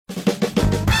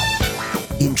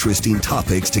interesting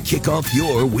topics to kick off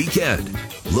your weekend.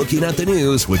 Looking at the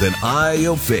news with an eye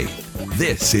of faith.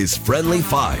 This is Friendly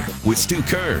Fire with Stu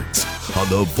Kerns on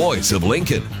the voice of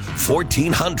Lincoln,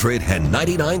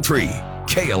 1499.3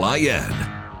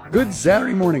 KLIN. Good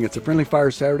Saturday morning. It's a Friendly Fire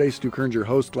Saturday. Stu Kerns, your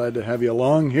host. Glad to have you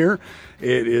along here.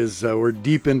 It is, we're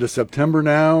deep into September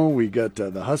now. We got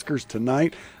the Huskers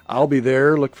tonight. I'll be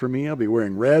there. Look for me. I'll be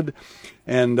wearing red.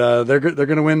 And they're going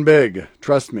to win big.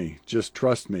 Trust me. Just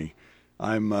trust me.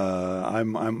 I'm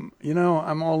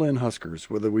all in Huskers.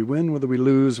 Whether we win, whether we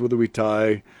lose, whether we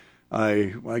tie.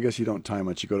 I guess you don't tie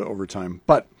much. You go to overtime.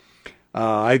 But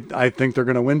I think they're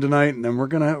going to win tonight, and then we're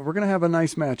gonna have a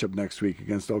nice matchup next week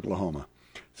against Oklahoma.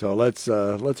 So let's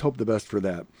hope the best for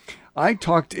that. I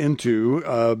talked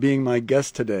into being my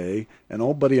guest today, an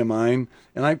old buddy of mine,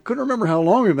 and I couldn't remember how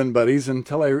long we've been buddies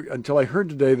until I heard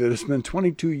today that it's been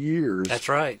 22 years. That's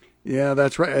right. Yeah,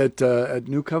 that's right. At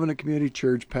New Covenant Community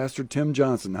Church, Pastor Tim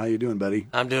Johnson. How you doing, buddy?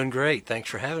 I'm doing great. Thanks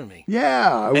for having me.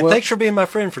 Yeah, and thanks for being my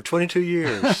friend for 22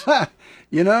 years.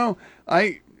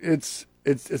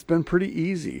 It's been pretty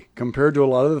easy compared to a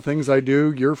lot of the things I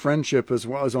do. Your friendship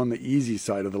was on the easy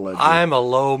side of the ledger. I'm a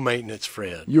low maintenance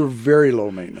friend. You're very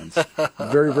low maintenance,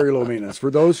 very, very low maintenance.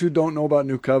 For those who don't know about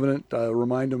New Covenant,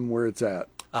 remind them where it's at.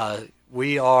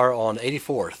 We are on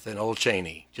 84th in Old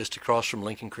Cheney, just across from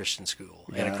Lincoln Christian School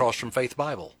and across from Faith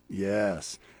Bible.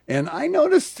 Yes. And I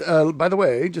noticed, by the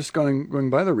way, just going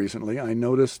by there recently, I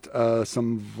noticed some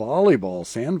sand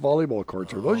volleyball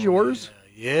courts. Are those yours?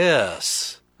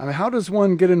 Yes. I mean, how does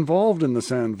one get involved in the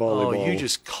sand volleyball? Oh, you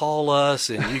just call us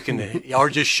and you can, or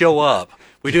just show up.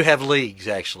 We do have leagues,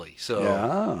 actually. So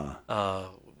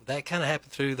that kind of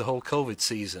happened through the whole COVID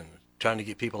season, trying to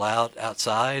get people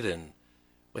outside, and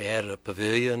we had a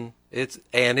pavilion. It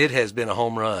has been a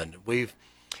home run. We've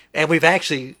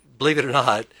actually, believe it or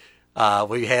not,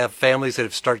 we have families that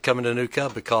have started coming to New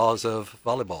Cub because of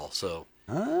volleyball. So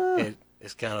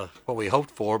it's kind of what we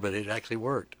hoped for, but it actually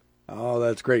worked. Oh,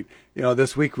 that's great.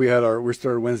 This week we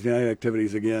started Wednesday night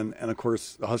activities again, and of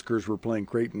course the Huskers were playing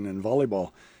Creighton in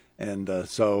volleyball. And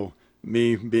so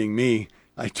me being me,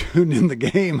 I tuned in the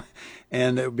game,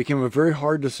 and it became a very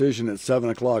hard decision at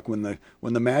 7:00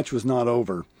 when the match was not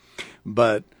over,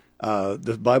 but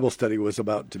the Bible study was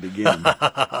about to begin.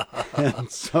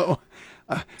 And so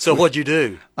what'd you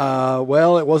do?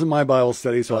 Well, it wasn't my Bible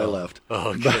study, so I left.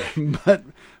 Okay. But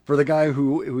for the guy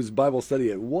whose Bible study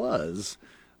it was,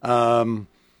 tough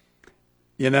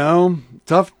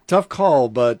call,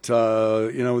 but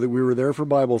we were there for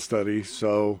Bible study,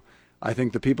 so I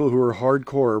think the people who were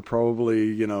hardcore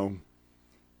probably,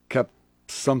 kept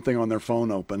something on their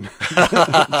phone open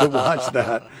to watch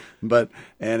that.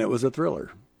 And it was a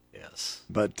thriller. Yes.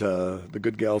 But the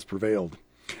good gals prevailed.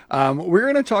 We're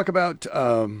going to talk about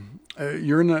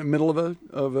you're in the middle of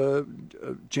a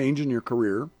change in your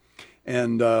career,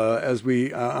 and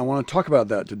I want to talk about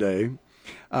that today.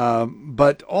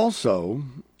 But also,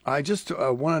 I just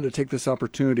wanted to take this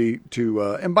opportunity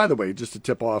to, and by the way, just to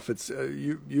tip off, it's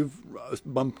you've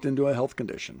bumped into a health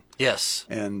condition. Yes.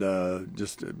 And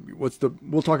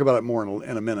we'll talk about it more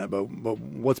in a minute, but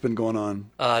what's been going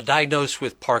on? Diagnosed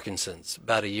with Parkinson's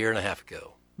about 1.5 years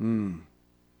ago.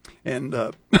 And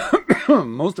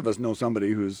most of us know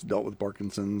somebody who's dealt with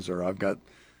Parkinson's, or I've got,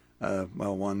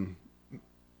 one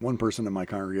person in my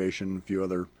congregation, a few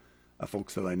other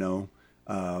folks that I know.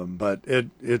 But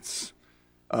it's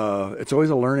always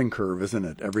a learning curve, isn't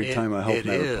it? Every time a health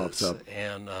matter pops up,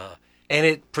 and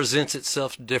it presents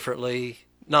itself differently.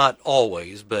 Not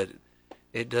always, but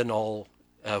it doesn't all.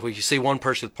 When you see one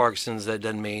person with Parkinson's, that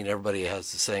doesn't mean everybody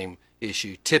has the same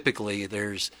issue. Typically,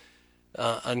 there's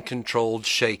uncontrolled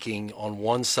shaking on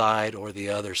one side or the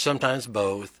other. Sometimes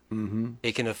both. Mm-hmm.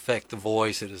 It can affect the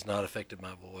voice. It has not affected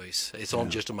my voice. It's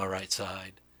just on my right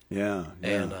side. Yeah.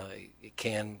 And it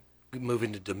can move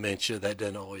into dementia. That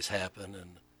doesn't always happen,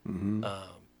 and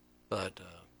but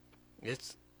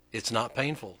it's not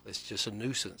painful. It's just a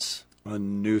nuisance. A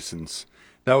nuisance.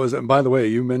 That was. And by the way,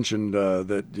 you mentioned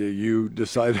that you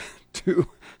decided to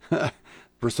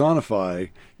personify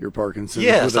your Parkinson's.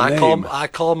 Yes, with a name. I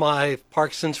call my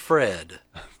Parkinson's Fred.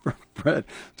 Fred.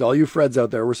 To all you Freds out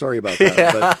there, we're sorry about that.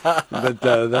 Yeah.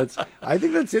 But I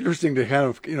think that's interesting to kind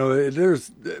of,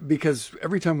 there's, because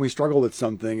every time we struggle with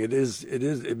something,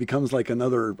 it becomes like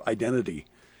another identity.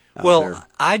 Well,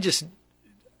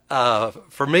 there.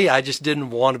 For me, I just didn't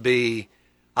want to be,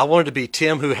 I wanted to be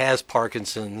Tim who has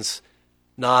Parkinson's,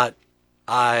 not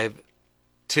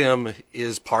Tim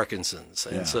is Parkinson's.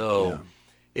 And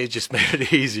it just made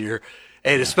it easier.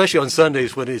 And especially on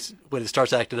Sundays when it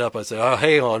starts acting up, I say, "Oh,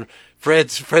 hang on,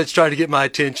 Fred's trying to get my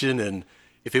attention, and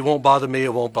if it won't bother me,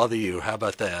 it won't bother you. How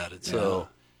about that?" And so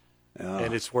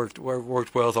And it's worked well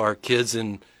with our kids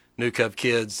and New Cub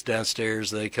kids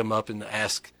downstairs. They come up and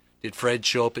ask, "Did Fred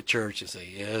show up at church?" And say,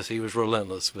 "Yes, he was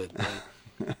relentless." But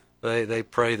they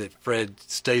pray that Fred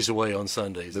stays away on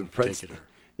Sundays in particular.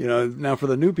 Now for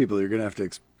the new people, you're going to have to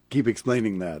keep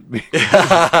explaining that.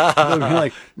 They'll be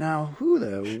like, now who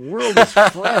the world is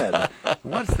Fred?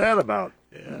 What's that about?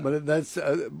 Yeah. But that's,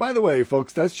 by the way,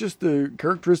 folks, that's just the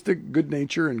characteristic good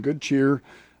nature and good cheer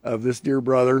of this dear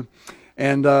brother.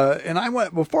 And I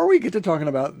want, before we get to talking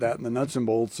about that and the nuts and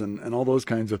bolts and all those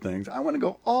kinds of things, I want to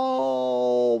go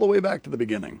all the way back to the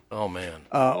beginning. Oh, man.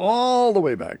 All the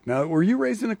way back. Now, were you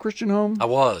raised in a Christian home? I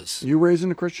was. You were raised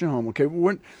in a Christian home. Okay.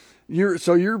 You're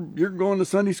going to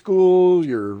Sunday school,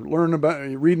 you're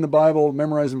reading the Bible,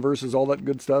 memorizing verses, all that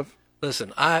good stuff?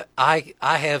 Listen, I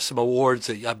have some awards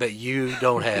that I bet you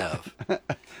don't have.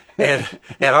 And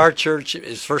our church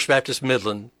is First Baptist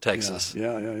Midland, Texas.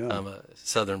 Yeah. I'm a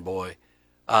Southern boy.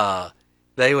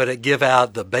 They would give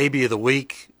out the Baby of the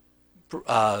Week.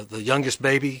 The youngest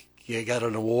baby got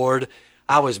an award.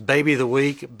 I was Baby of the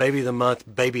Week, Baby of the Month,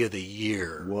 Baby of the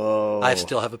Year. Whoa! I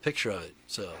still have a picture of it.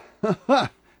 So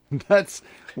that's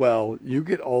you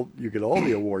get all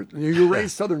the awards. You were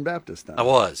raised Southern Baptist, then? I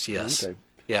was, yes. Okay.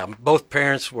 Yeah, both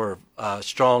parents were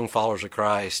strong followers of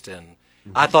Christ, and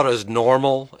I thought it was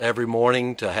normal every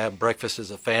morning to have breakfast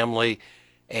as a family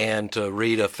and to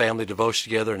read a family devotion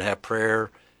together and have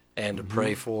prayer and to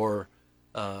pray for,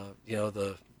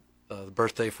 the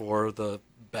birthday for the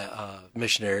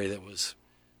missionary that was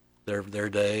their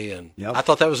day, and yep. I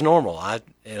thought that was normal. I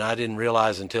didn't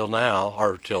realize until now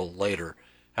or till later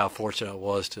how fortunate I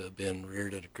was to have been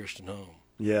reared in a Christian home.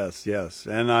 Yes,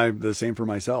 and the same for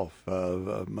myself.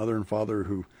 A mother and father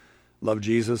who loved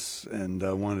Jesus and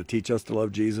wanted to teach us to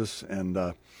love Jesus. And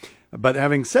but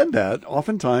having said that,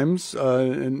 oftentimes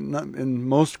in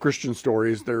most Christian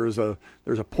stories, there's a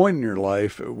point in your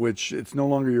life at which it's no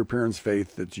longer your parents'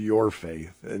 faith; it's your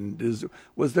faith. And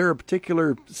was there a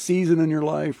particular season in your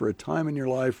life or a time in your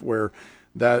life where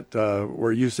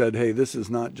where you said, "Hey, this is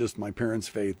not just my parents'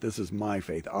 faith; this is my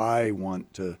faith. I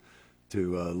want to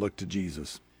look to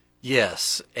Jesus"?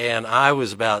 Yes, and I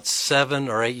was about 7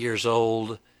 or 8 years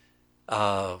old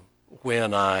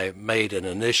when I made an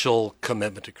initial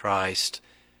commitment to Christ,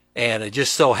 and it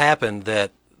just so happened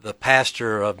that the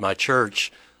pastor of my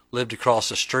church lived across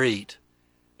the street,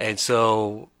 and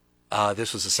so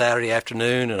this was a Saturday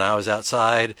afternoon, and I was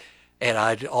outside, and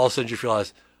I all of a sudden just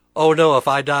realized, oh no, if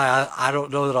I die, I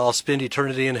don't know that I'll spend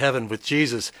eternity in heaven with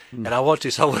Jesus, and I want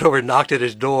to, so I went over and knocked at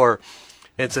his door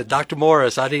and said, "Dr.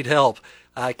 Morris, I need help.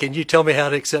 Can you tell me how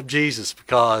to accept Jesus?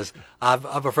 Because I'm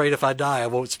afraid if I die, I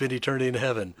won't spend eternity in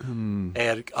heaven."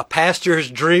 And a pastor's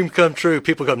dream come true.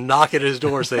 People come knock at his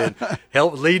door saying,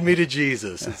 "Help, lead me to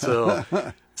Jesus." And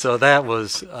so that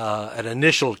was an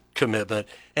initial commitment.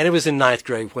 And it was in 9th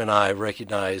grade when I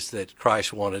recognized that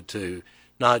Christ wanted to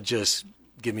not just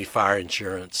give me fire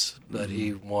insurance, but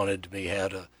he wanted me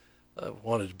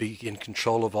wanted to be in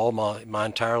control of all my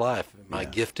entire life, my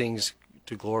giftings,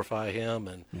 to glorify him.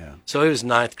 And so it was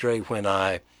 9th grade when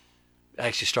I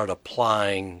actually started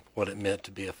applying what it meant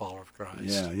to be a follower of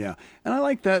Christ. Yeah. And I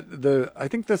like that. I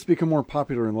think that's become more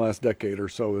popular in the last decade or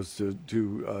so, is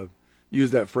to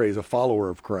use that phrase, a follower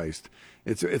of Christ.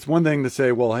 It's one thing to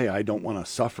say, well, hey, I don't want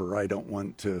to suffer. I don't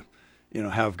want to,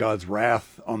 have God's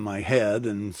wrath on my head.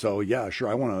 And so, yeah, sure,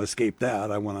 I want to escape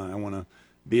that. I want to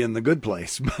be in the good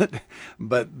place.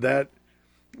 But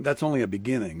that's only a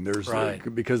beginning.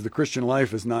 Because the Christian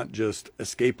life is not just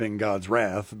escaping God's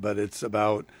wrath, but it's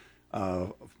about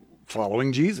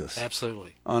following Jesus.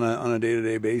 Absolutely. On a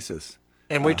day-to-day basis.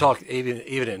 And we talk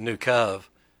even at New Cove,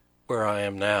 where I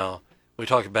am now, we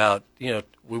talk about,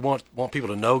 we want people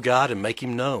to know God and make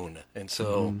him known. And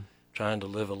so trying to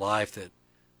live a life that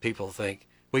people think,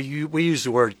 we use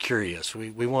the word curious.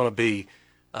 We want to be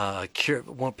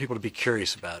want people to be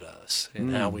curious about us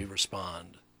and how we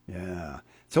respond. Yeah.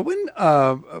 So when,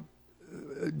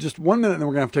 just 1 minute, and then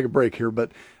we're going to have to take a break here,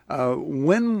 but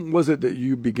when was it that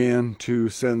you began to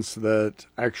sense that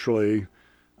actually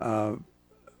I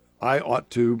ought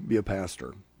to be a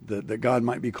pastor, that God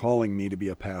might be calling me to be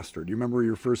a pastor? Do you remember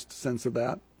your first sense of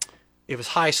that? It was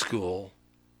high school,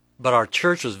 but our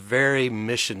church was very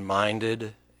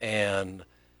mission-minded, and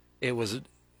it was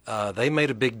they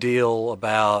made a big deal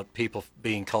about people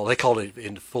being called. They called it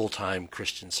in full-time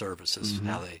Christian services,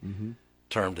 how they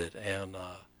termed it,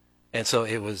 and so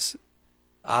it was.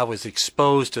 I was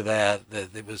exposed to that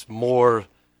it was more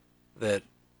that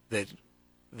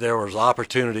there was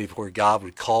opportunity where God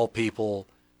would call people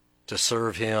to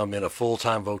serve him in a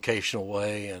full-time vocational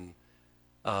way, and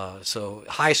so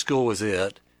high school was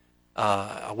it.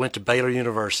 I went to Baylor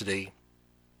University,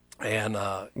 and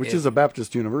which is a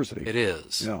Baptist university. It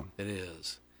is. Yeah, it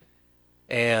is.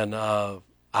 And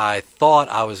I thought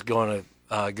I was going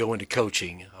to go into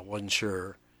coaching. I wasn't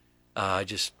sure. I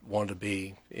just wanted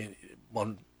to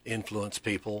influence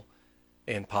people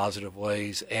in positive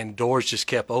ways, and doors just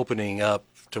kept opening up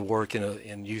to work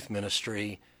in youth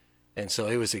ministry. And so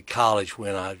it was at college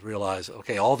when I realized,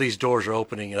 okay, all these doors are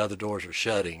opening and other doors are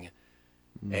shutting.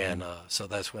 Mm-hmm. And so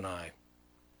that's when I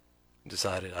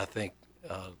decided, I think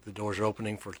the doors are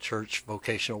opening for church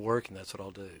vocational work, and that's what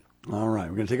I'll do. All right,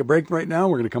 we're going to take a break right now.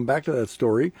 We're going to come back to that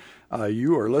story.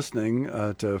 You are listening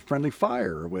to Friendly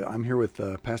Fire. I'm here with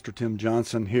Pastor Tim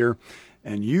Johnson here,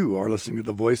 and you are listening to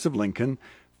the Voice of Lincoln,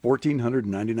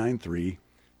 1499.3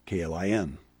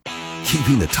 KLIN.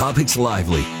 Keeping the topics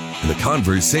lively and the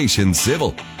conversation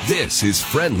civil. This is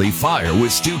Friendly Fire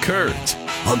with Stu Kerns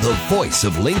on the Voice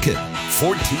of Lincoln,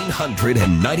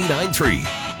 1499.3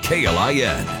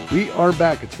 KLIN. We are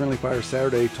back. It's Friendly Fire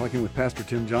Saturday, talking with Pastor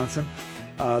Tim Johnson,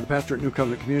 the pastor at New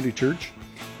Covenant Community Church.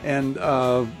 And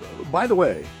by the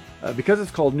way, because it's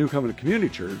called New Covenant Community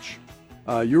Church,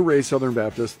 you're raised Southern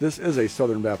Baptist. This is a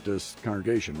Southern Baptist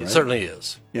congregation, right? It certainly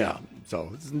is. Yeah.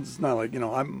 So it's not like,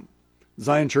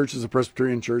 Zion Church is a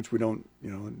Presbyterian church. We don't,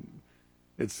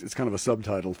 it's kind of a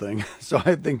subtitle thing. So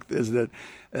I think is that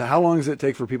how long does it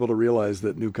take for people to realize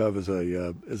that New Cov is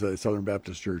a Southern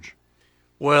Baptist church?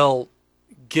 Well,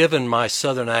 given my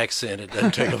Southern accent, it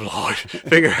doesn't take them long to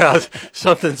figure out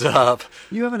something's up.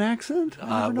 You have an accent?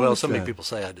 Well, so many people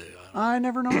say I do. I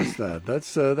never noticed that.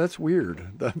 That's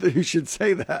weird. That you should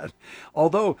say that.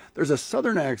 Although there's a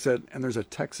Southern accent and there's a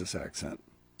Texas accent.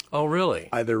 Oh, really?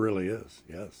 There really is.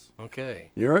 Yes.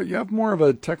 Okay. You have more of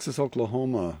a Texas,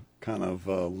 Oklahoma kind of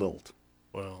lilt.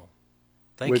 Well,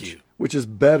 thank you. Which is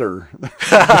better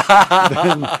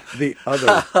than the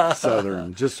other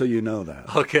Southern, just so you know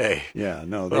that. Okay. Yeah,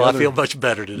 no. I feel much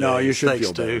better today. No, you should Thanks,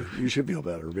 feel better. You should feel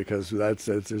better because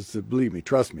it's believe me,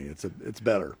 trust me, it's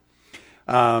better.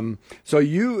 So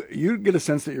you get a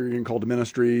sense that you're getting called to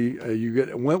ministry.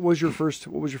 What was your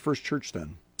first church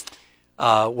then?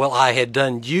 Well, I had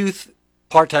done youth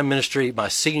part-time ministry my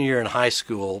senior year in high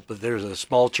school, but there was a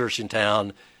small church in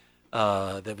town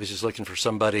that was just looking for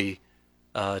somebody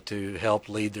to help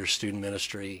lead their student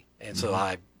ministry, and so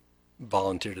I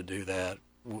volunteered to do that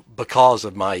because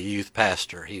of my youth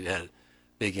pastor. He had a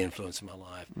big influence in my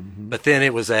life. Mm-hmm. But then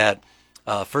it was at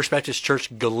First Baptist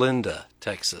Church, Galinda,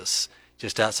 Texas,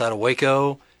 just outside of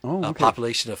Waco. Oh, okay. A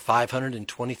population of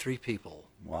 523 people.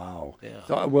 Wow. Yeah.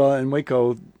 So, well, in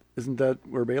Waco, isn't that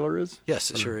where Baylor is?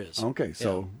 Yes, it sure is. Okay,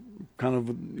 so kind of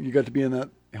you got to be in that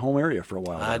home area for a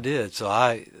while. I did. So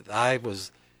I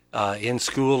was in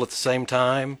school at the same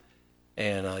time,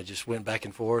 and I just went back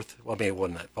and forth. Well, I mean, it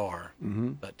wasn't that far,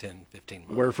 about 10, 15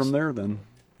 months. Where from there then?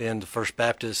 Then to First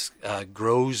Baptist,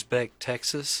 Groesbeck,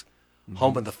 Texas,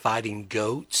 home of the Fighting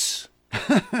Goats.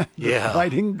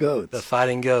 Fighting Goats. The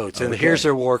Fighting Goats. And here's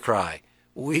their war cry.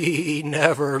 We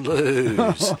never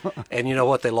lose. And you know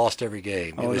what? They lost every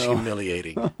game. It was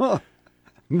humiliating.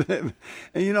 And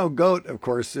goat, of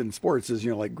course, in sports is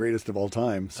like greatest of all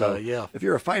time. So if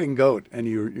you're a fighting goat and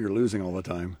you're losing all the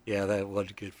time, that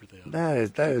wasn't good for them.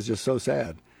 That is just so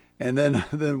sad. And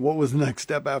then what was the next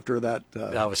step after that?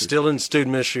 I was still in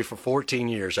student ministry for 14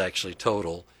 years, actually,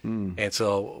 total. And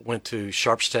so went to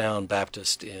Sharpstown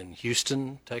Baptist in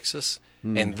Houston, Texas,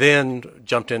 and then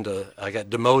I got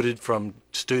demoted from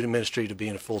student ministry to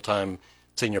being a full-time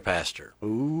senior pastor.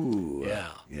 Ooh. Yeah.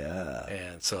 Yeah.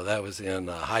 And so that was in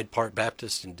Hyde Park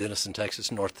Baptist in Denison,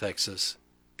 Texas, North Texas.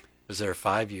 Was there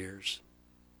 5 years.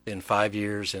 Then 5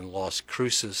 years in Las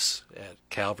Cruces at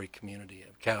Calvary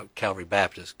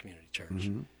Baptist Community Church.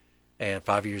 And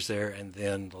 5 years there, and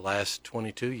then the last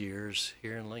 22 years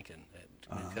here in Lincoln at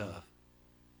New Cov.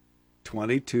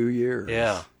 22 years.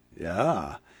 Yeah.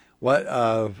 Yeah. What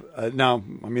now,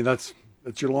 I mean that's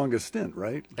your longest stint,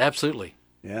 right? Absolutely.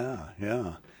 Yeah,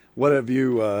 yeah. What have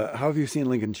you how have you seen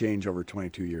Lincoln change over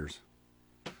 22 years?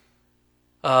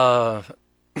 I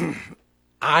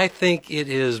think it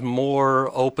is more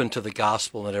open to the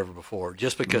gospel than ever before,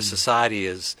 just because society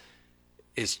is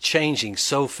changing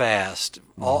so fast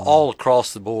all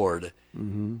across the board.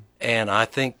 And I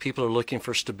think people are looking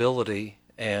for stability,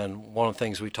 and one of the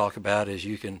things we talk about is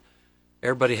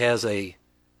everybody has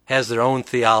their own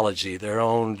theology, their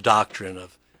own doctrine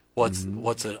of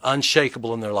what's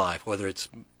unshakable in their life, whether it's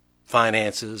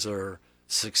finances or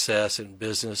success in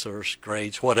business or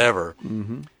grades, whatever.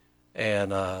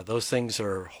 And those things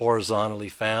are horizontally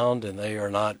found, and they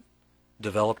are not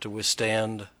developed to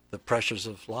withstand the pressures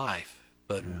of life.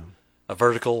 But a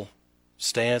vertical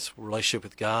stance, relationship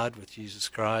with God, with Jesus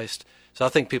Christ. So I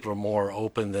think people are more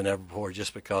open than ever before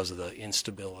just because of the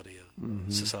instability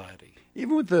of society.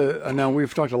 Even with now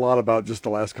we've talked a lot about just the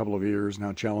last couple of years and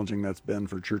how challenging that's been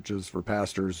for churches, for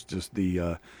pastors, just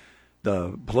the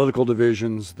political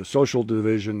divisions, the social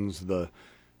divisions, the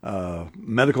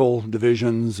medical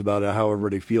divisions about how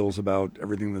everybody feels about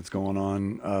everything that's going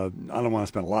on. I don't want to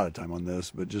spend a lot of time on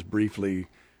this, but just briefly,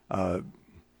 do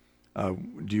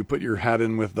you put your hat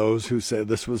in with those who say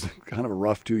this was kind of a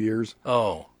rough 2 years?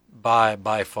 Oh,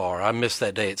 by far. I missed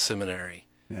that day at seminary.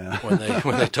 Yeah.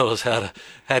 when they told us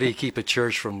how do you keep a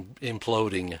church from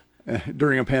imploding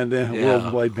during a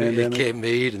worldwide pandemic. You can't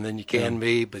meet, and then you can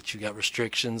meet, but you got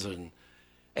restrictions,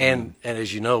 and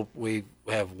as you know, we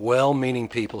have well-meaning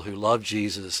people who love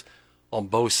Jesus on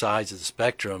both sides of the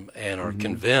spectrum and are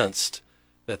convinced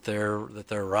that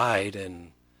they're right,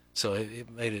 and so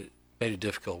it made it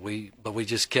difficult. But we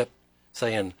just kept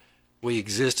saying we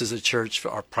exist as a church.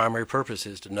 Our primary purpose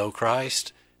is to know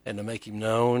Christ and to make him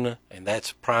known, and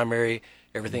that's primary.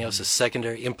 Everything else is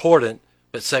secondary, important,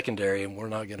 but secondary, and we're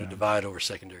not going to divide over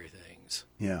secondary things.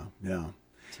 Yeah.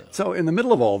 So in the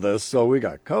middle of all this, so we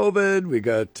got COVID, we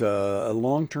got a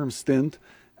long-term stint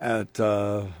at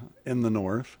in the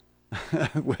north,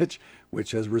 which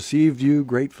has received you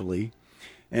gratefully,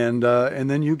 and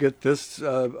then you get this.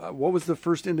 What was the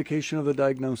first indication of the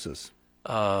diagnosis?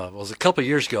 It was a couple of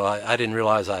years ago. I didn't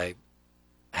realize I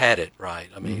had it right.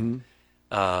 I mean,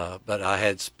 but I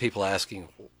had people asking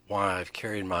why I've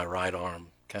carried my right arm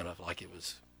kind of like it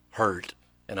was hurt,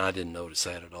 and I didn't notice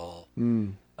that at all.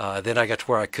 Then I got to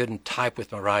where I couldn't type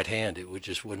with my right hand. It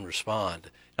just wouldn't respond.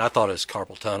 And I thought it was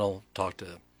carpal tunnel. Talked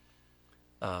to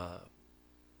a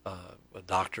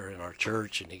doctor in our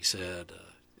church, and he said,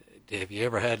 have you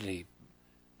ever had any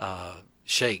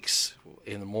shakes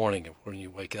in the morning when you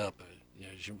wake up?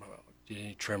 Did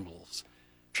any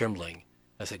trembling?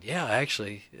 I said, yeah,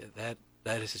 actually, that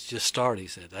is just started. He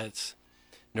said, that's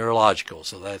neurological,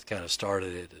 so that kind of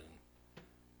started it.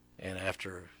 And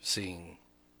after seeing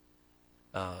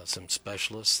some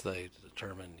specialists, they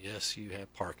determined, yes, you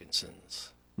have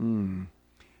Parkinson's.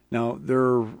 Now,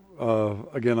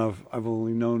 again, I've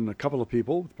only known a couple of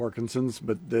people with Parkinson's,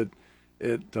 but that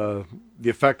the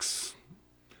effects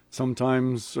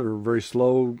sometimes are very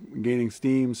slow, gaining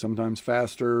steam, sometimes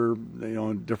faster.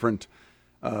 Different.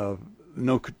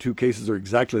 No two cases are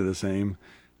exactly the same.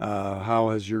 How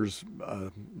has yours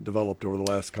developed over the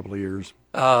last couple of years?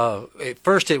 At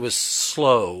first, it was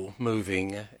slow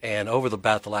moving, and over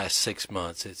about the last 6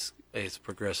 months, it's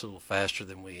progressed a little faster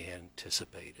than we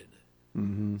anticipated.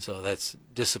 So that's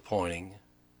disappointing,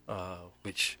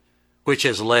 which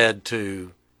has led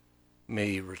to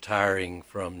me retiring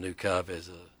from New Cove as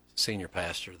a senior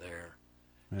pastor there,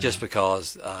 just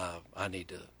because I need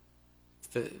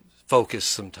to focus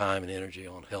some time and energy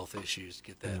on health issues to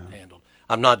get that handled.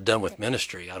 I'm not done with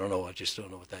ministry. I don't know. I just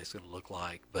don't know what that's going to look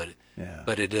like. But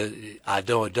I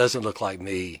know it doesn't look like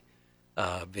me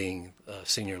being a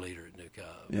senior leader at New Cove.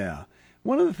 Yeah.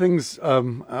 One of the things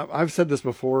I've said this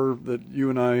before, that you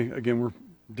and I, again, we're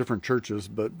different churches,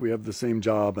 but we have the same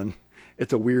job, and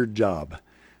it's a weird job.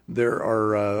 There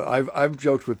are I've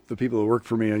joked with the people who work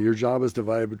for me. Your job is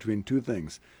divided between two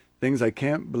things I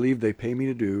can't believe they pay me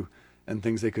to do, and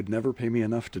things they could never pay me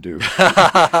enough to do.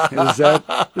 Does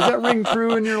that ring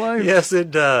true in your life? Yes,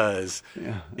 it does.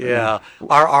 Yeah.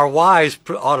 Our wives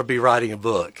ought to be writing a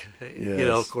book. Yes.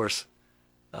 Of course,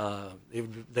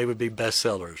 they would be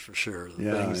bestsellers for sure.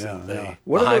 Things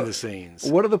behind the scenes.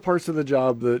 What are the parts of the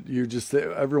job that you just say,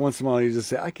 every once in a while you just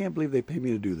say, I can't believe they pay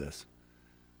me to do this?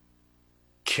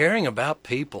 Caring about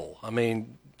people. I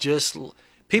mean, just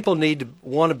people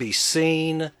want to be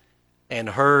seen and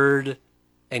heard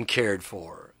and cared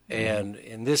for. And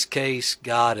in this case,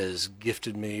 God has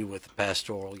gifted me with the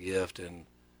pastoral gift. And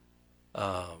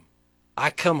I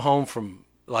come home from,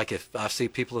 like, if I see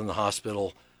people in the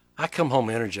hospital, I come home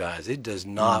energized. It does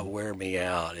not wear me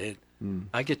out.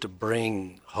 I get to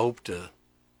bring hope to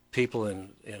people in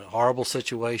horrible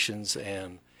situations.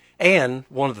 And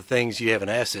one of the things, you haven't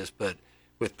asked this, but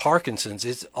with Parkinson's,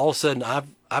 it's all of a sudden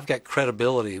I've got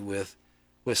credibility with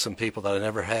some people that I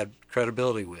never had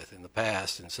credibility with in the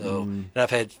past. And so and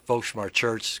I've had folks from our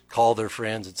church call their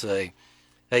friends and say,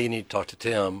 hey, you need to talk to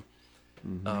Tim,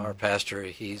 our pastor.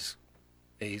 He's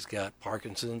got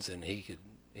Parkinson's, and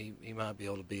he might be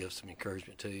able to be of some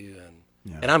encouragement to you.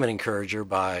 And I'm an encourager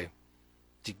by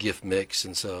the gift mix,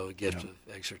 and so a gift of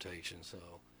exhortation. So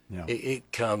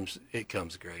it comes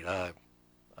great. I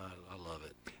love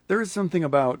it. There is something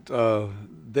about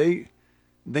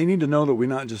they need to know that we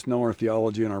not just know our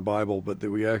theology and our Bible, but that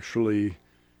we actually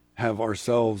have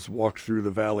ourselves walked through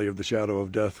the valley of the shadow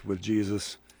of death with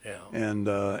Jesus. Yeah.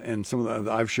 And some of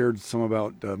the, I've shared some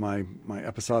about my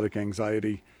episodic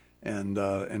anxiety,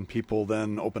 and people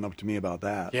then open up to me about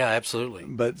that. Yeah, absolutely.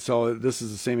 But so this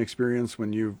is the same experience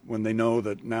when they know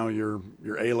that now you're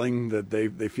ailing, that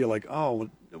they feel like, oh,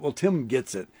 well, Tim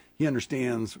gets it. He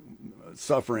understands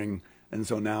suffering, and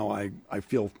so now I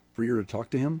feel freer to talk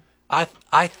to him. I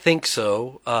think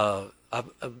so. I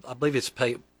believe it's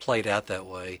played out that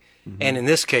way, and in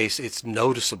this case, it's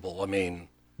noticeable. I mean,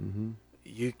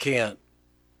 you can't.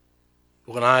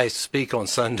 When I speak on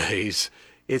Sundays,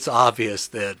 it's obvious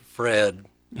that Fred,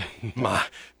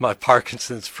 my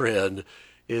Parkinson's friend,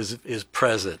 is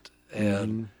present.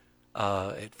 And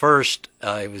at first,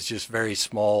 it was just very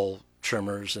small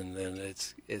tremors, and then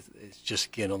it's just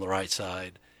again on the right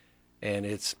side, and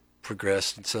it's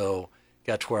progressed, and so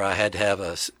got to where I had to have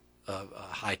a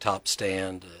high top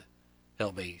stand to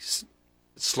help me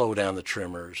slow down the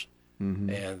tremors.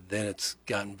 And then it's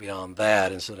gotten beyond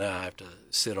that, and so now I have to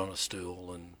sit on a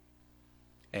stool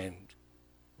and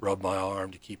rub my arm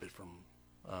to keep it from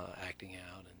acting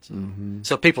out. And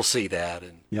so people see that,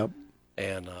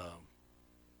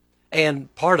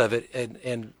 and part of it,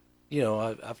 and you know,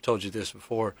 I've told you this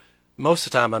before. Most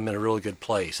of the time, I'm in a really good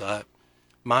place.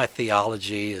 My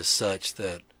theology is such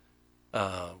that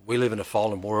we live in a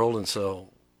fallen world, and so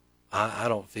I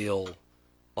don't feel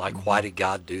like, why did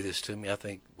God do this to me? I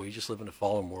think we just live in a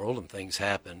fallen world and things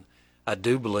happen. I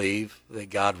do believe that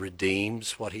God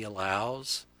redeems what he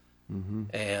allows.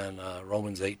 And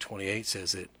Romans 8:28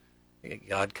 says that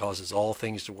God causes all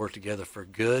things to work together for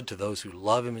good to those who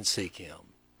love him and seek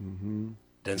him.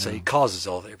 Doesn't say he causes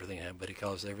everything to happen, but he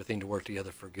causes everything to work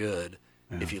together for good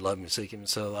if you love him and seek him. And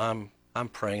so I'm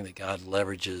praying that God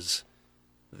leverages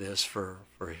this for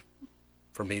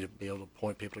me to be able to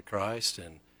point people to Christ.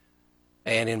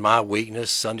 And in my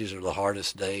weakness, Sundays are the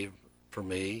hardest day for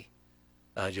me.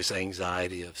 Just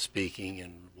anxiety of speaking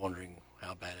and wondering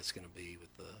how bad it's going to be with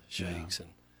the shakes.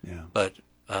 But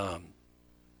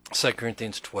 2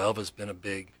 Corinthians 12 has been a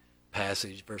big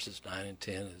passage. Verses 9 and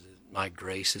 10 is that my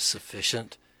grace is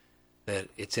sufficient, that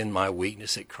it's in my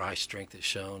weakness that Christ's strength is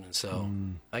shown. And so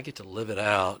I get to live it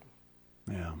out.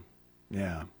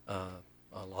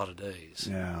 A lot of days.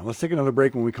 Let's take another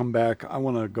break. When we come back, I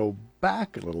want to go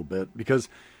back a little bit, because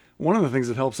one of the things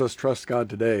that helps us trust God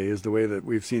today is the way that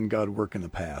we've seen God work in the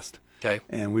past. Okay.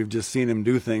 And we've just seen him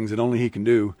do things that only he can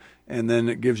do, and then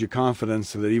it gives you confidence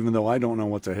so that even though I don't know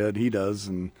what's ahead, he does,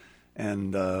 and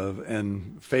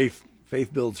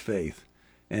faith builds faith.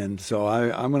 And so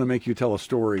I'm going to make you tell a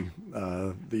story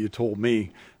that you told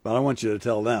me, but I want you to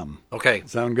tell them. Okay.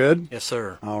 Sound good? Yes,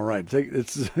 sir. All right.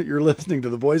 You're listening to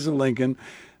the Voice of Lincoln,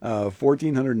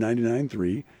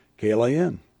 1499.3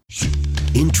 KLIN.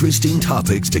 Interesting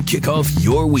topics to kick off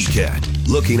your weekend.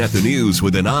 Looking at the news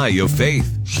with an eye of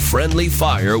faith. Friendly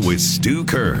Fire with Stu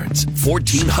Kerns,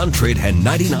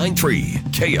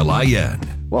 1499.3 KLIN.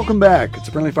 Welcome back. It's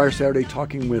a Friendly Fire Saturday,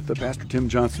 talking with Pastor Tim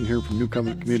Johnson here from New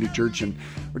Covenant Community Church. And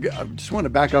I just want to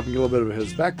back up and get a little bit of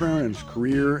his background and his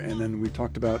career, and then we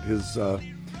talked about his,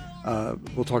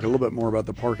 we'll talk a little bit more about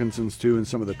the Parkinson's too and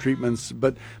some of the treatments.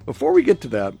 But before we get to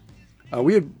that,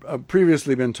 we had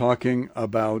previously been talking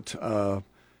about a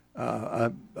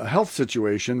health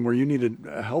situation where you needed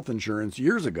health insurance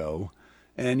years ago,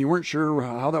 and you weren't sure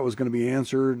how that was going to be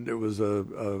answered. It was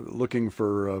looking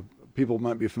for... people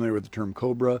might be familiar with the term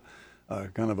COBRA,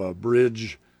 kind of a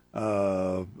bridge,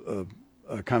 kind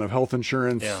of health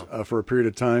insurance for a period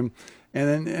of time,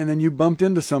 and then you bumped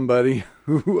into somebody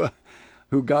who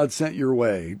God sent your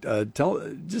way. Tell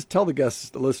the guests,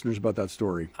 the listeners, about that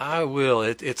story. I will.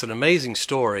 It's an amazing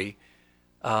story.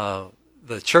 The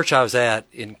church I was at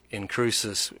in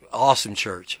Cruces, awesome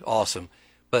church, awesome,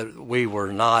 but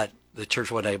the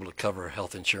church wasn't able to cover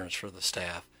health insurance for the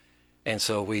staff, and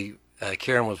so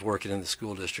Karen was working in the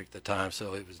school district at the time,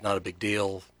 so it was not a big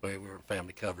deal. We were in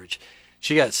family coverage.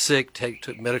 She got sick,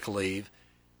 took medical leave,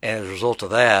 and as a result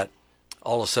of that,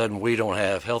 all of a sudden we don't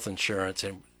have health insurance,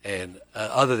 and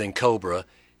other than COBRA,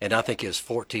 and I think it was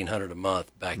 $1,400 a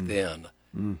month back then,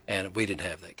 and we didn't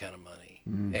have that kind of money.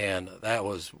 And that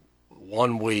was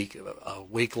 1 week. A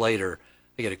week later,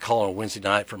 I get a call on Wednesday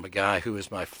night from a guy who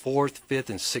was my 4th, 5th,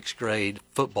 and 6th grade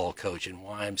football coach in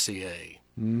YMCA.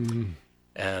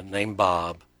 Named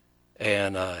Bob,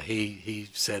 and he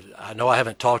said, I know I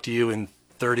haven't talked to you in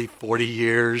 30, 40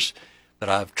 years, but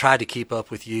I've tried to keep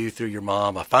up with you through your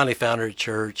mom. I finally found her at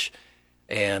church,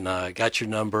 and got your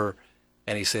number,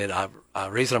 and he said,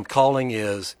 the reason I'm calling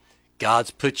is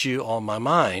God's put you on my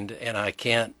mind, and I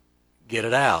can't get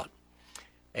it out.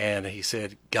 And he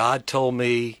said, God told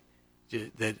me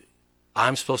that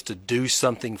I'm supposed to do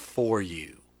something for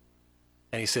you.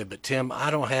 And he said, but Tim,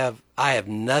 I have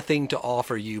nothing to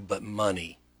offer you but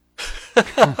money.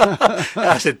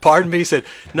 I said, pardon me? He said,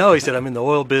 no. He said, I'm in the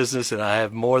oil business and I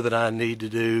have more than I need to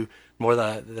do, more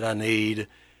than I need.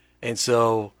 And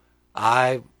so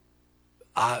all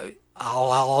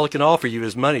I can offer you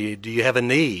is money. Do you have a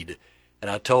need? And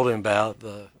I told him about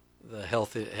the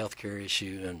healthcare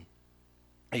issue, and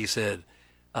he said,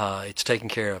 it's taken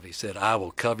care of. He said, I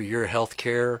will cover your health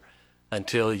care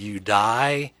until you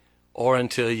die or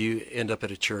until you end up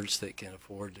at a church that can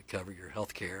afford to cover your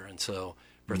health care. And so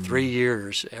for 3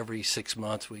 years, every 6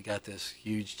 months, we got this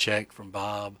huge check from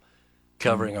Bob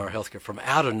covering our health care from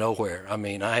out of nowhere. I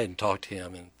mean, I hadn't talked to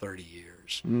him in 30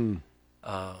 years.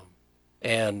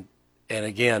 And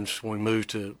again, when we moved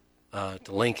to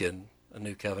Lincoln, a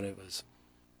New Covenant was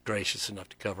gracious enough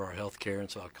to cover our health care, and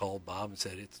so I called Bob and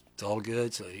said, it's all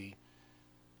good. So he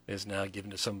is now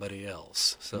given to somebody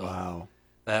else. So wow.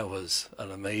 That was an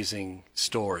amazing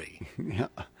story. Yeah,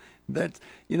 that's,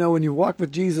 when you walk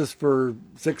with Jesus for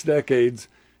 6 decades,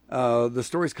 the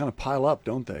stories kind of pile up,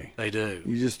 don't they? They do.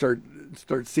 You just start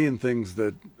seeing things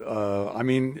that,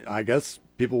 I guess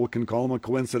people can call them a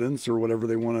coincidence or whatever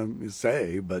they want to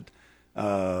say, but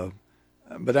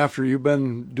after you've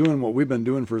been doing what we've been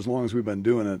doing for as long as we've been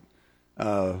doing it,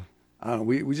 I don't know,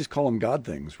 we just call them God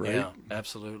things, right? Yeah,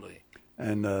 absolutely.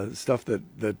 And stuff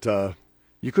that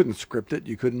you couldn't script it,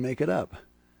 you couldn't make it up,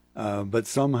 but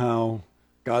somehow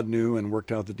God knew and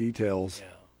worked out the details. Yeah.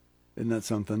 Isn't that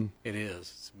something? It is.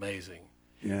 It's amazing.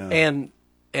 Yeah. And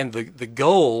the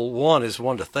goal is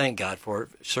to thank God for it,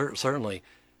 certainly,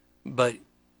 but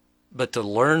to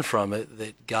learn from it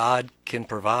that God can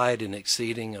provide in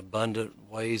exceeding abundant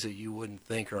ways that you wouldn't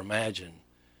think or imagine.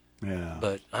 Yeah.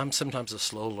 But I'm sometimes a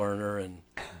slow learner, and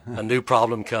a new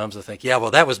problem comes. I think, yeah, well,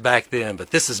 that was back then,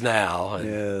 but this is now. And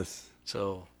yes.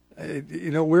 So,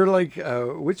 we're like,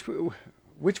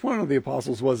 which one of the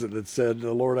apostles was it that said,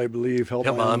 "Lord, I believe, help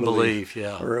my unbelief"?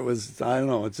 Yeah. Or it was, I don't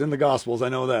know. It's in the Gospels. I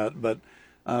know that, but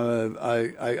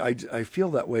I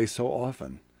feel that way so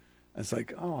often. It's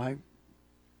like, oh,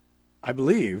 I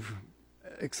believe,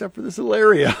 except for this little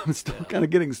area, I'm still kind of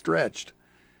getting stretched.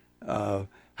 How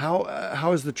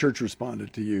has the church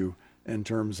responded to you in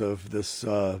terms of this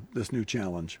new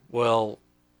challenge? Well,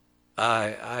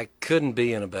 I couldn't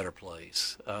be in a better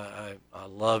place. I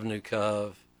love New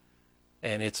Cove,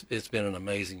 and it's been an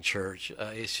amazing church.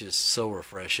 It's just so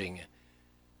refreshing.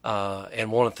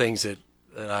 And one of the things that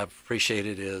I've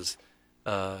appreciated is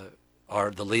the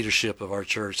leadership of our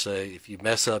church say, if you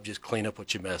mess up, just clean up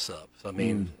what you mess up. So,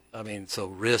 so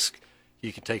risk,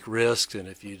 you can take risks, and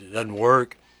if it doesn't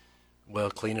work, well,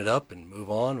 clean it up and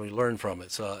move on. We learn from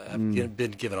it. So I've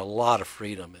been given a lot of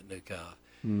freedom at New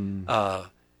Cove.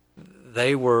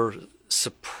 They were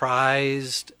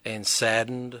surprised and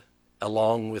saddened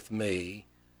along with me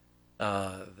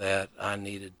that I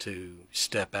needed to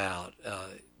step out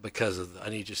because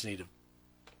I just need to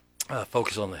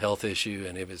focus on the health issue,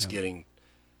 and if it's getting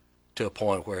to a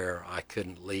point where I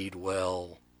couldn't lead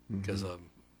well because of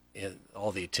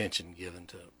all the attention given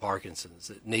to Parkinson's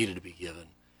that needed to be given.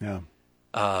 Yeah.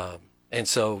 And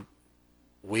so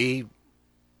we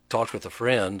talked with a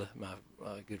friend, my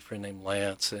good friend named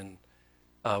Lance, and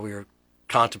we were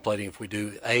contemplating if we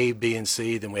do A, B, and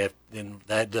C, then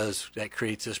that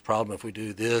creates this problem. If we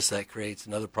do this, that creates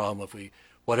another problem. If we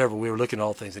whatever, we were looking at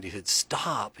all things, and he said,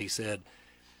 "Stop." He said,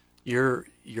 "You're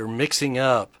mixing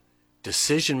up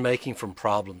decision making from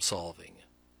problem solving."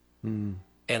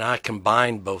 And I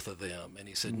combined both of them. And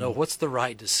he said, "No, what's the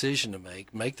right decision to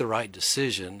make? Make the right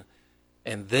decision,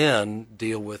 and then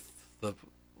deal with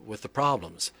the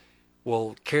problems."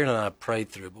 Well, Karen and I prayed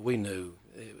through it, but we knew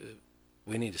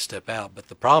we need to step out. But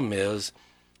the problem is,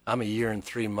 I'm a year and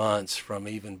 3 months from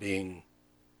even being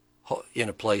in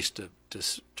a place to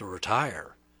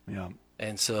retire. Yeah.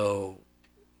 And so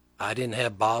I didn't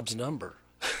have Bob's number.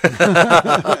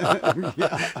 I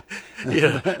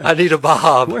need a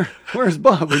Bob. Where's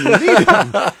Bob when you need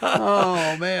him?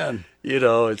 Oh, man.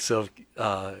 And so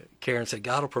Karen said,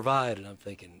 "God will provide." And I'm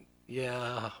thinking,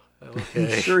 yeah,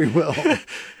 okay. Sure he will.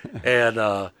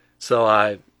 And so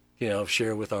I,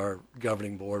 share with our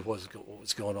governing board what's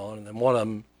going on. And then one of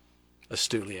them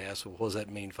astutely asked, "Well, what does that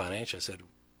mean financially?" I said,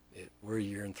 "We're a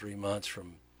year and 3 months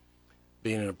from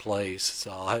being in a place,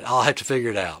 so I'll have to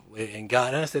figure it out." And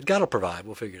I said, "God will provide.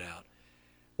 We'll figure it out."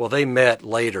 Well, they met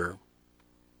later,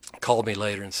 called me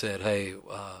later and said, "Hey,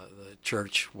 the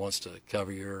church wants to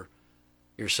cover your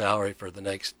salary for the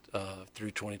next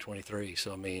through 2023."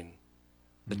 So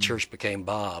the church became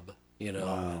Bob,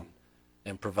 Wow.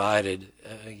 and provided.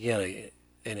 Again,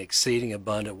 and exceeding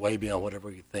abundant, way beyond whatever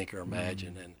we could think or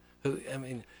imagine.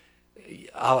 And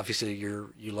obviously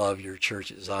you love your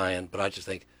church at Zion, but I just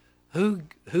think, who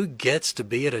gets to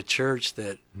be at a church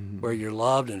that where you're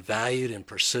loved and valued and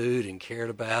pursued and cared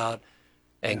about,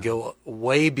 and go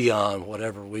way beyond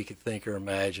whatever we could think or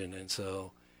imagine. And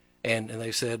so, and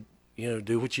they said,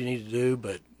 do what you need to do,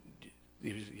 but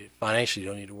financially you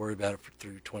don't need to worry about it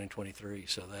through 2023.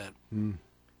 So that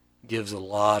gives a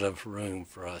lot of room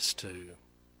for us to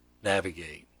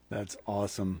navigate. That's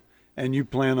awesome. And you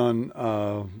plan on,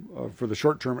 for the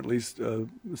short term at least,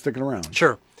 sticking around?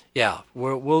 Sure. Yeah,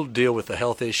 we'll deal with the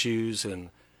health issues and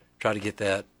try to get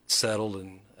that settled,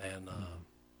 and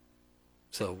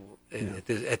so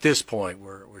at this point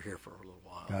we're here for a little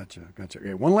while. Gotcha.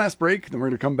 Okay, one last break, then we're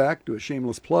going to come back, do a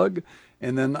shameless plug,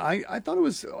 and then I thought it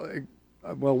was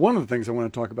one of the things I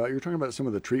want to talk about. You're talking about some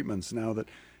of the treatments now that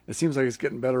it seems like it's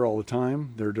getting better all the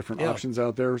time. There are different options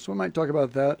out there, so we might talk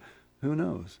about that. Who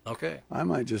knows? Okay. I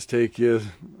might just take you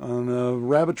on a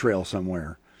rabbit trail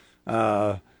somewhere.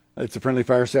 It's a Friendly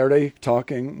Fire Saturday,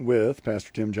 talking with Pastor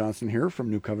Tim Johnson here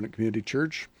from New Covenant Community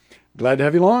Church. Glad to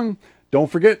have you along. Don't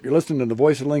forget, you're listening to the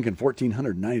Voice of Lincoln,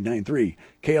 1499.3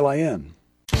 KLIN.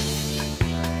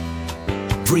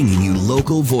 Bringing you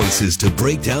local voices to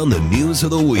break down the news of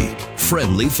the week.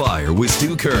 Friendly Fire with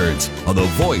Stu Kerns on the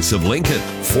Voice of Lincoln,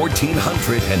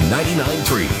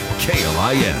 1499.3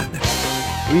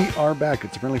 KLIN. We are back.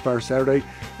 It's a Friendly Fire Saturday,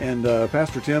 and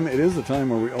Pastor Tim, it is the time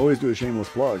where we always do a shameless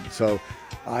plug. So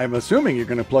I'm assuming you're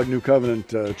going to plug New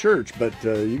Covenant Church, but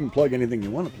you can plug anything you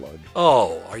want to plug.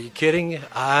 Oh, are you kidding?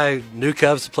 New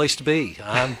Covenant's the place to be.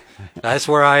 That's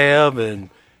where I am,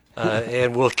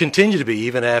 and will continue to be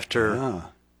even after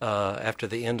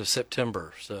the end of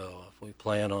September. So we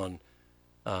plan on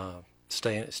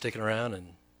sticking around and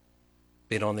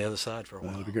being on the other side for a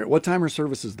while. That'd be great. What time are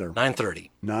services there? 9:30.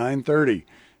 9:30.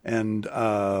 And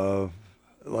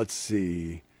let's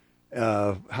see.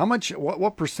 How much?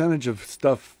 What percentage of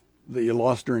stuff that you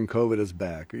lost during COVID is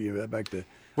back? Are you back to?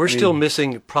 We're still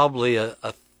missing probably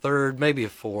a third, maybe a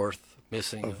fourth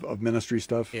missing of ministry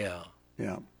stuff. Yeah.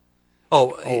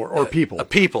 Oh, or people.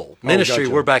 People ministry.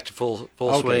 Gotcha. We're back to full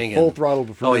swing. Full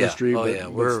throttle for ministry. Yeah.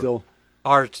 But We're still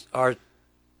our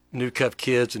New Cov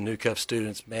kids and New Cov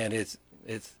students. Man,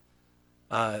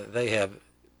 they have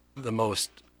the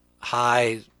most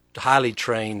highly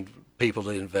trained people to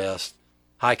invest.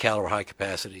 High caliber, high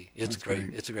capacity. It's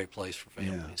great. It's a great place for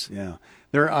families. Yeah.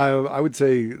 I would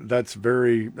say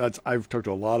I've talked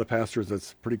to a lot of pastors.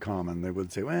 That's pretty common. They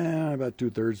would say, well, about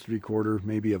 2/3, 3/4,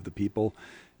 maybe of the people,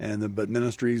 but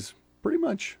ministries pretty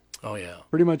much. Oh yeah.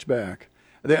 Pretty much back.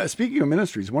 Speaking of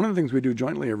ministries, one of the things we do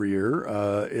jointly every year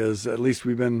is, at least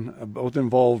we've been both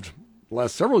involved the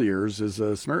last several years, is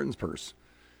Samaritan's Purse,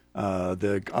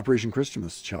 the Operation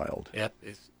Christmas Child. Yep,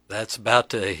 that's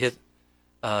about to hit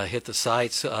the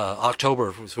sites.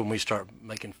 October was when we start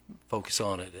making focus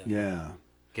on it. And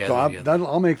so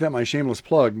I'll make that my shameless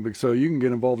plug. So you can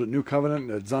get involved at New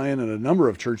Covenant, at Zion, and a number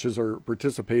of churches are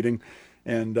participating.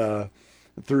 And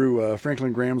through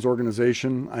Franklin Graham's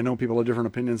organization, I know people have different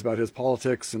opinions about his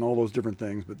politics and all those different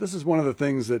things, but this is one of the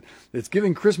things that it's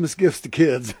giving Christmas gifts to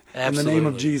kids in the name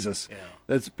of Jesus. Yeah.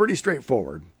 That's pretty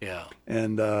straightforward. Yeah.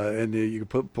 And you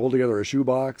can pull together a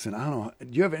shoebox, and I don't know. Do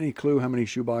you have any clue how many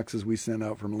shoe boxes we send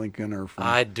out from Lincoln or from?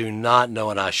 I do not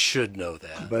know, and I should know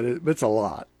that. But it's a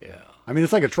lot. Yeah. I mean,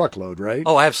 it's like a truckload, right?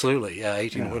 Oh, absolutely. Yeah,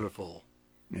 18-wheeler full.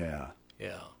 Yeah.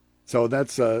 Yeah. So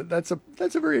that's a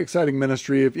very exciting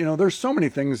ministry. If there's so many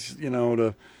things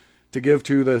to give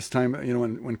to this time.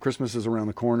 When Christmas is around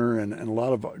the corner, and a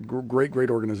lot of great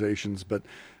organizations. But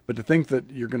to think that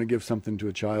you're going to give something to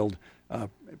a child,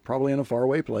 probably in a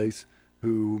faraway place,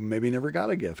 who maybe never got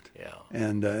a gift. Yeah.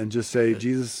 And just say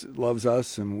Jesus loves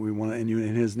us, and we want to, and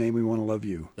in His name we want to love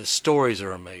you. The stories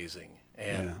are amazing,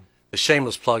 and the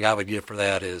shameless plug I would give for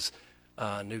that is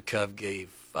New Cov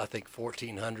gave, I think,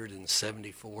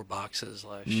 1,474 boxes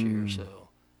last year. So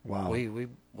wow,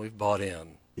 we've bought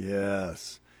in.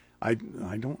 Yes, I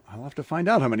don't. I'll have to find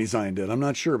out how many Zion did. I'm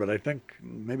not sure, but I think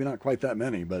maybe not quite that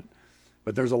many. But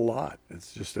there's a lot.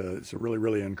 It's just it's a really,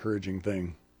 really encouraging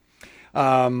thing.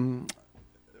 I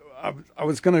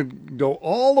was going to go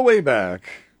all the way back.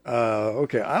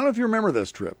 Okay, I don't know if you remember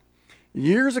this trip.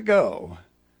 Years ago,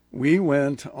 we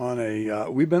went on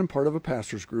we've been part of a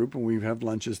pastor's group, and we've had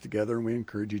lunches together, and we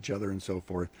encourage each other and so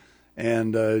forth.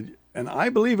 And I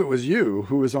believe it was you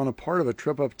who was on a part of a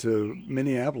trip up to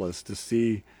Minneapolis to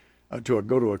see, go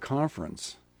to a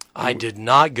conference. I did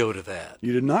not go to that.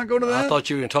 You did not go to that? I thought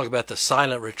you were going to talk about the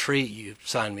silent retreat you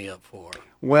signed me up for.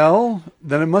 Well,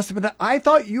 then it must have been that. I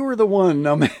thought you were the one.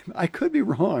 Now, I could be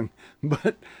wrong,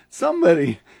 but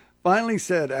somebody finally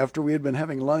said after we had been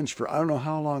having lunch for I don't know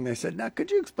how long, they said, now,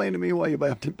 could you explain to me why you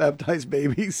baptize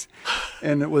babies?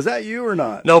 And was that you or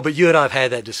not? No, but you and I have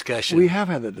had that discussion. We have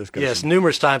had that discussion. Yes,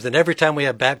 numerous times. And every time we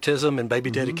have baptism and baby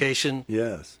dedication,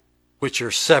 yes, which are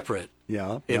separate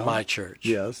in my church.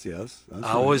 Yes.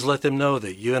 I always let them know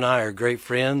that you and I are great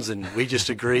friends, and we just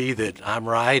agree that I'm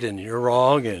right and you're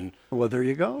wrong. And well, there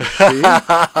you go. See?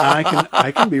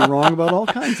 I can be wrong about all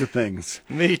kinds of things.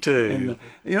 Me too.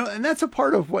 And, and that's a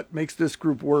part of what makes this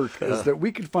group work is that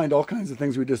we could find all kinds of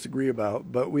things we disagree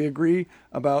about, but we agree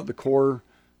about the core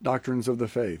doctrines of the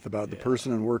faith, about the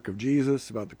person and work of Jesus,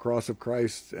 about the cross of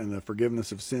Christ and the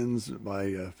forgiveness of sins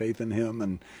by faith in Him,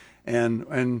 and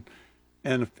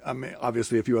I mean,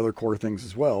 obviously a few other core things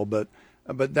as well, but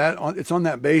that it's on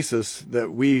that basis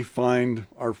that we find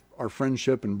our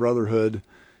friendship and brotherhood,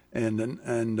 and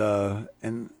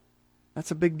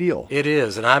that's a big deal. It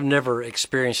is, and I've never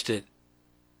experienced it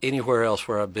anywhere else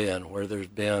where I've been, where there's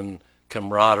been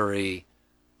camaraderie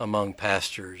among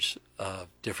pastors of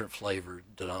different flavored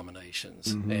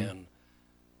denominations,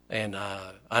 and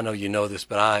I know you know this,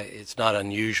 but it's not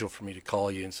unusual for me to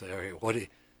call you and say, "Hey, what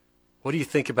do you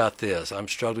think about this? I'm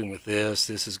struggling with this.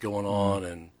 This is going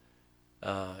on,"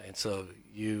 and so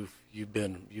you've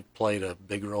played a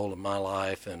big role in my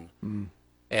life, and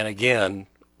again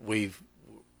we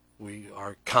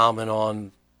are common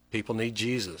on people need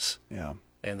Jesus,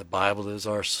 and the Bible is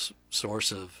our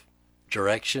source of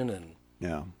direction, and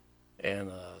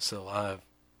so I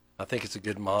think it's a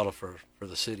good model for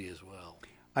the city as well.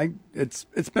 It's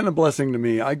been a blessing to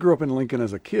me. I grew up in Lincoln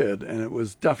as a kid, and it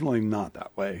was definitely not that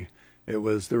way. There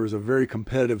was a very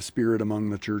competitive spirit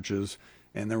among the churches,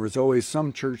 and there was always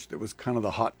some church that was kind of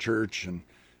the hot church, and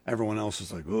everyone else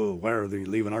was like, "Oh, why are they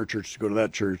leaving our church to go to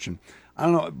that church?" And I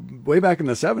don't know. Way back in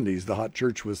the '70s, the hot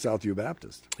church was Southview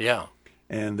Baptist. Yeah,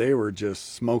 and they were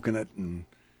just smoking it, and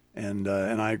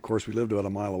I, of course, we lived about a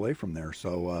mile away from there,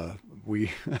 so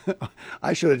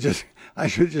I should have just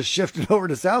shifted over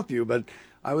to Southview, but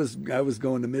I was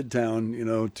going to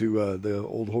Midtown, to the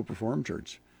old Hope Reformed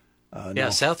Church.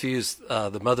 Southview is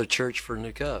the mother church for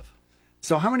New Cove.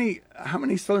 So how many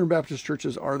Southern Baptist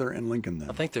churches are there in Lincoln then?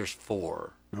 I think there's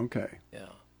 4. Okay. Yeah.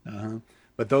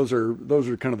 But those are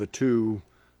kind of the two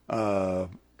kind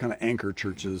of anchor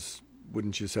churches,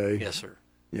 wouldn't you say? Yes, sir.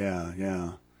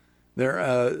 Yeah.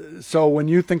 There. So when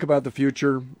you think about the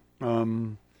future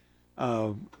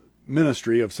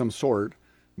ministry of some sort,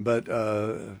 but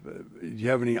do you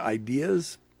have any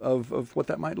ideas of what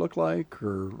that might look like,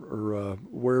 or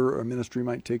where a ministry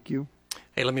might take you?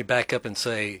 Hey, let me back up and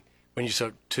say, when you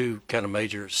saw 2 kind of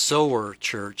major, Sower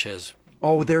Church has...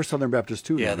 Oh, they're Southern Baptist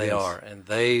too. Yeah, they are, and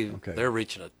they're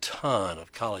reaching a ton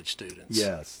of college students.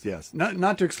 Yes.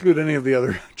 Not to exclude any of the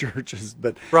other churches,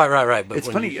 but right. But it's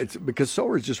funny. It's because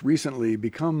Sower's just recently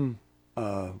become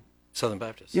Southern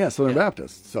Baptist. Yeah, Southern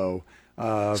Baptist. So.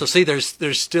 So see,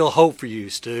 there's still hope for you,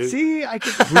 Stu. See,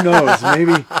 who knows?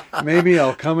 Maybe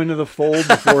I'll come into the fold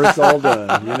before it's all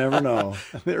done. You never know.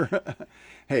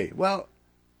 Hey, well,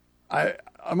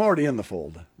 I'm already in the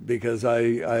fold because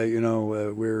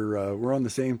we're on the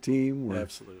same team. We're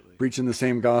absolutely preaching the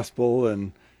same gospel,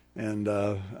 and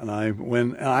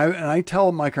I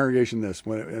tell my congregation this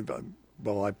I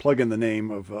plug in the name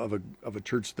of a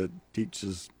church that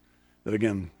teaches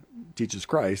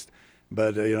Christ.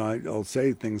 But, I'll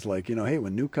say things like, hey,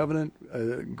 when New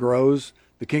Covenant grows,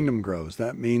 the kingdom grows.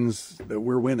 That means that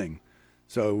we're winning.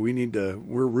 So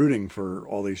we're rooting for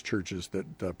all these churches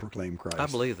that proclaim Christ. I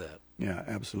believe that. Yeah,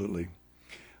 absolutely.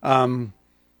 So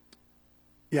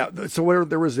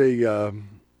there was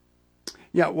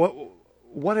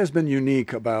what has been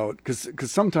unique about,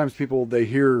 because sometimes people, they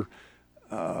hear,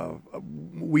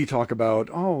 we talk about,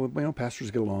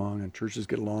 pastors get along and churches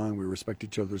get along. We respect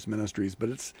each other's ministries, but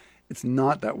it's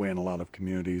not that way in a lot of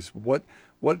communities. What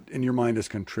in your mind has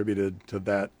contributed to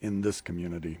that in this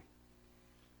community?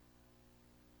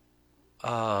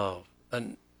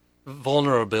 And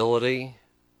vulnerability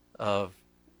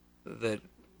that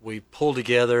we pulled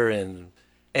together, and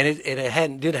it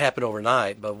didn't happen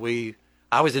overnight, but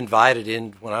I was invited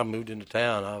in when I moved into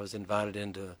town. I was invited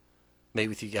in to meet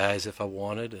with you guys if I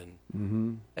wanted,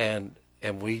 and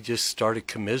we just started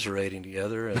commiserating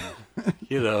together, and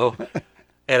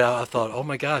and I thought, oh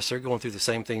my gosh, they're going through the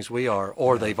same things we are,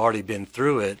 or they've already been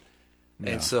through it,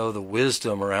 and so the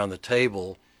wisdom around the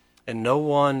table, and no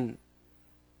one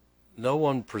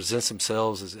presents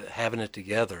themselves as having it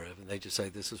together. I mean, they just say,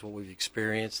 this is what we've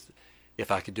experienced.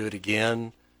 If I could do it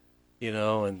again,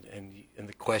 and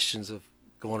the questions of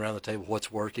going around the table,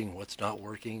 what's working, what's not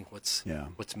working, what's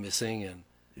missing,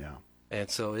 and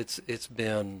so it's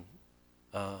been,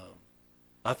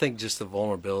 I think, just the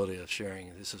vulnerability of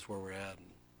sharing. This is where we're at.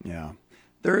 Yeah,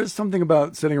 there is something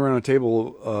about sitting around a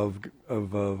table of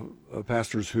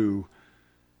pastors who,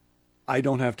 I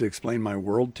don't have to explain my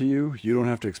world to you. You don't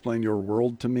have to explain your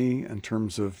world to me in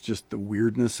terms of just the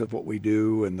weirdness of what we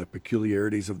do and the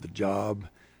peculiarities of the job.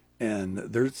 And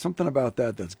there's something about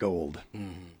that that's gold.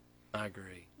 Mm-hmm. I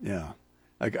agree. Yeah.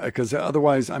 Because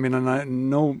otherwise, I mean, and I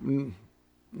know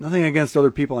nothing against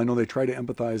other people. I know they try to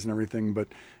empathize and everything,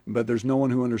 but there's no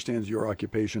one who understands your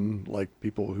occupation like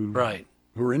people who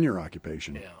are in your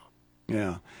occupation. Yeah.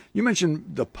 Yeah. You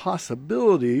mentioned the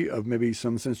possibility of maybe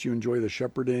since you enjoy the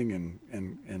shepherding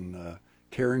and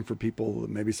caring for people,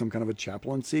 maybe some kind of a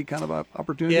chaplaincy kind of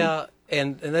opportunity. Yeah.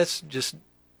 And that's just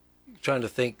trying to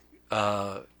think,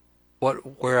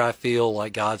 where I feel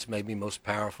like God's made me most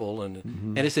powerful,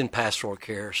 and it's in pastoral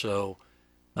care. So,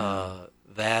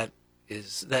 that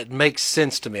makes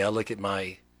sense to me. I look at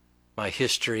my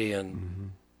history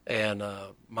and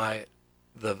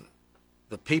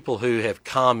the people who have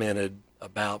commented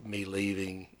about me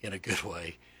leaving in a good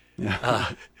way.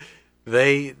 Yeah.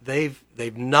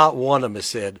 They've not one of them has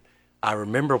said, I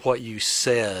remember what you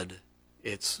said.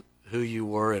 It's who you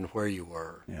were and where you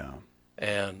were. Yeah.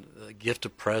 And the gift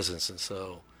of presence. And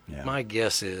so my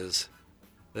guess is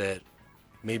that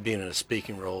me being in a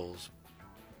speaking role is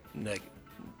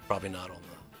probably not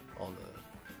on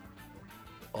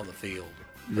the field.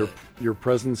 Your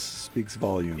presence speaks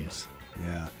volumes.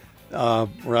 Yeah.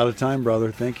 We're out of time,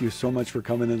 brother. Thank you so much for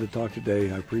coming in to talk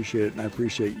today. I appreciate it, and I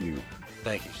appreciate you.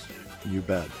 Thank you, Stu. You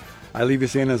bet. I leave you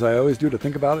saying, as I always do, to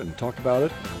think about it and talk about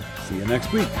it. See you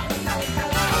next week.